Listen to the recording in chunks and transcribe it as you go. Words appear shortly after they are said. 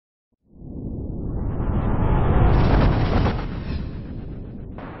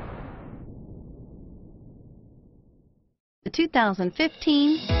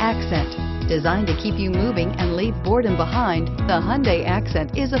2015 Accent. Designed to keep you moving and leave boredom behind, the Hyundai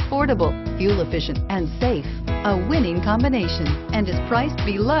Accent is affordable, fuel efficient, and safe. A winning combination, and is priced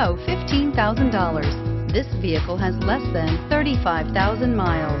below $15,000. This vehicle has less than 35,000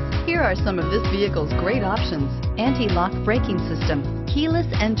 miles. Here are some of this vehicle's great options: anti-lock braking system, keyless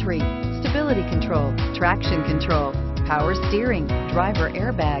entry, stability control, traction control, power steering, driver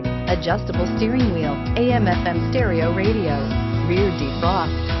airbag, adjustable steering wheel, AM/FM stereo radio, rear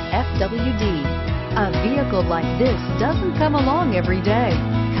defrost, FWD. A vehicle like this doesn't come along every day.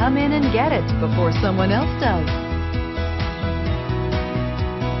 Come in and get it before someone else does.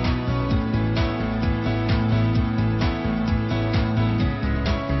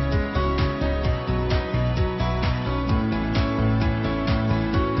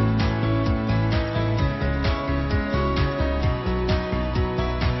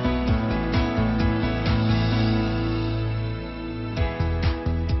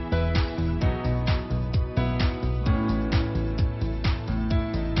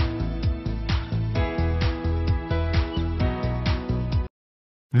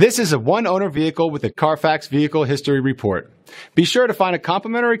 This is a one-owner vehicle with a Carfax Vehicle History Report. Be sure to find a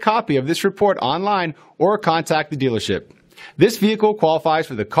complimentary copy of this report online or contact the dealership. This vehicle qualifies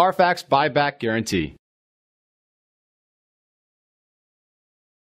for the Carfax Buyback Guarantee.